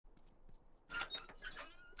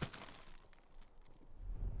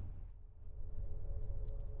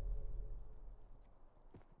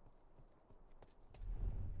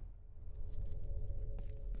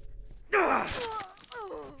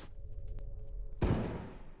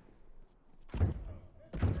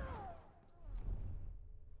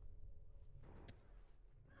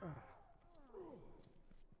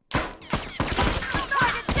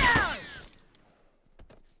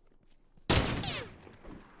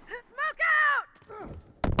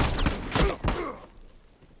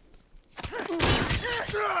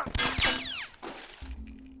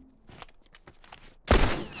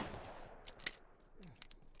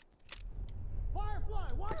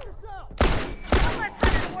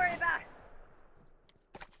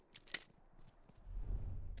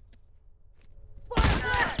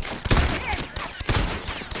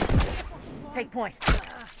Take point.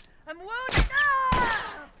 I'm wounded!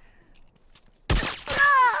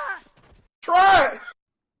 Try it!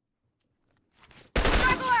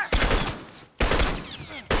 Struggler!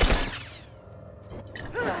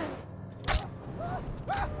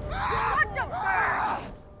 Watch him burn!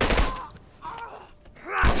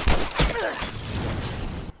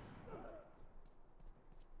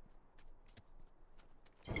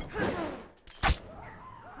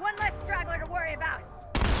 One less straggler to worry about.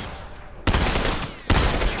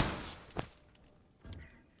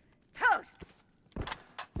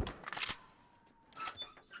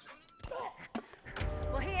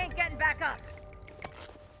 Well, he ain't getting back up.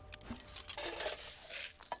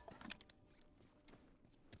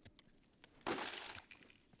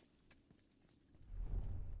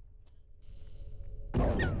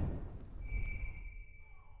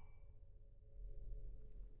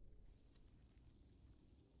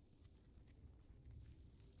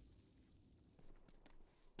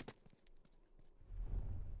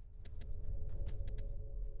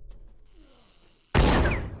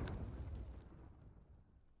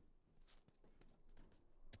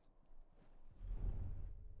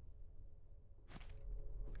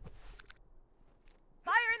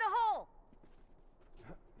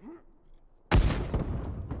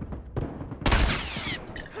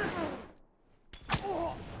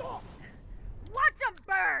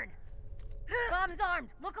 Burn! Bomb's armed.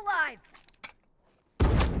 Look alive.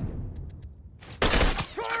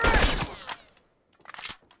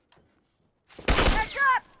 Heads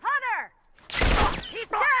up! Hunter! He's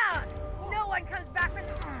down! No one comes back from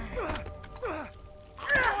the...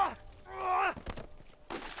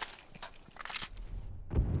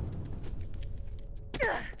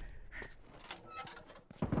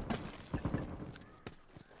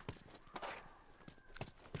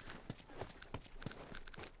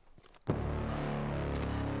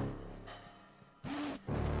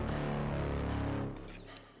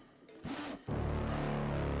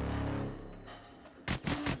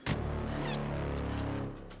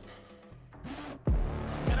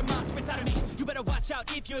 You better watch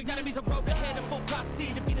out if your enemy's a road ahead of full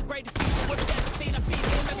prophecy to be the greatest people what I've ever seen. I feed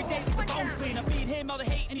him every day like the bones clean. I feed him all the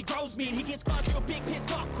hate and he grows me and he gets caught real big,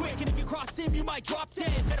 pissed off quick. And if you cross him, you might drop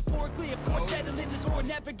dead. Metaphorically, of course, settling the score,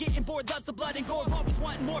 never getting bored, loves the blood and gore. Always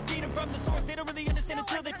wanting more freedom from the source. They don't really understand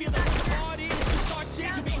until they feel that it's hard in. If you start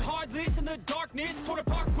shit, you'll be heartless in the darkness. Torn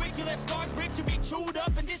apart quick, you left scars ripped, you'll be chewed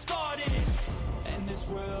up and discarded. And this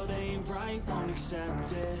world ain't right, won't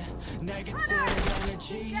accept it. Negative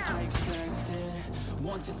energy, I expect it.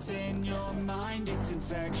 Once it's in your mind, it's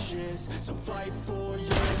infectious. So fight for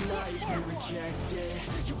your life and reject it.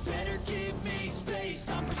 You better give me space,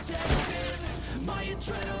 I'm protective. My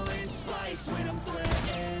adrenaline spikes when I'm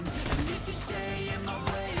threatened. And if you stay in my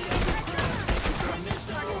way, I'm aggressive. When there's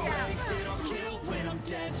no exit, I'll kill when I'm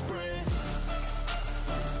desperate.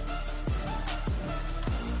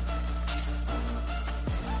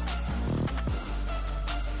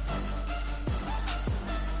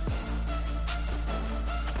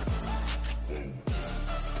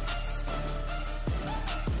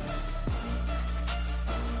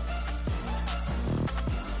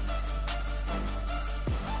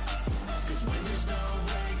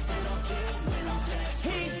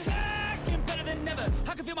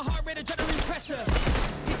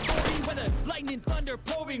 Thunder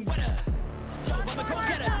pouring weather. Yo, I'm a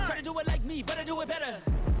go-getter. Try to do it like me, but I do it better.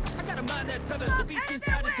 I got a mind that's clever. The beast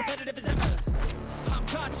inside is competitive as ever. I'm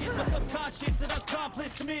conscious, my subconscious, an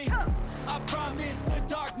accomplice to me. I promise the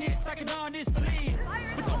darkness I can honest believe.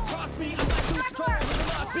 But don't cross me, I'm like lose control with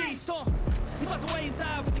the lost beast. He's locked away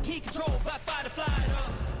inside with the key control by fight or flight.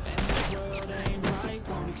 And the world ain't right,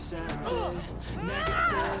 won't accept it.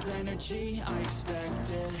 Negative energy, I expect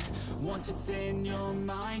it. Once it's in your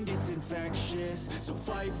mind, it's infectious. So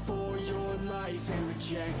fight for your life and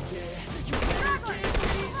reject it. You better give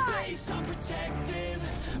me space, I'm protective.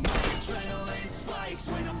 My adrenaline spikes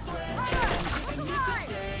when I'm threatened. And if you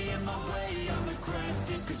stay in my way, I'm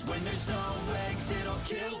aggressive. Cause When there's no exit, I'll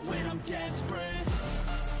kill when I'm desperate.